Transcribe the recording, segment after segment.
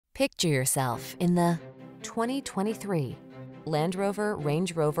Picture yourself in the 2023 Land Rover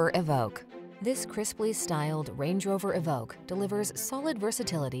Range Rover Evoque. This crisply styled Range Rover Evoque delivers solid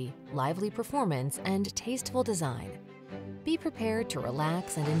versatility, lively performance, and tasteful design. Be prepared to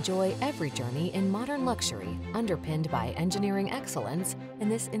relax and enjoy every journey in modern luxury, underpinned by engineering excellence in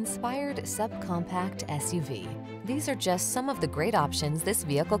this inspired subcompact SUV. These are just some of the great options this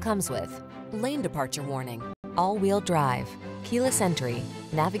vehicle comes with: lane departure warning, all-wheel drive, keyless entry,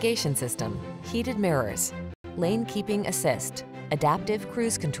 navigation system, heated mirrors, lane keeping assist, adaptive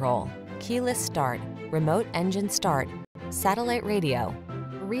cruise control, keyless start, remote engine start, satellite radio.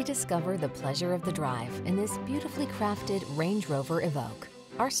 Rediscover the pleasure of the drive in this beautifully crafted Range Rover Evoque.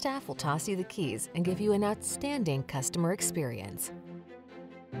 Our staff will toss you the keys and give you an outstanding customer experience.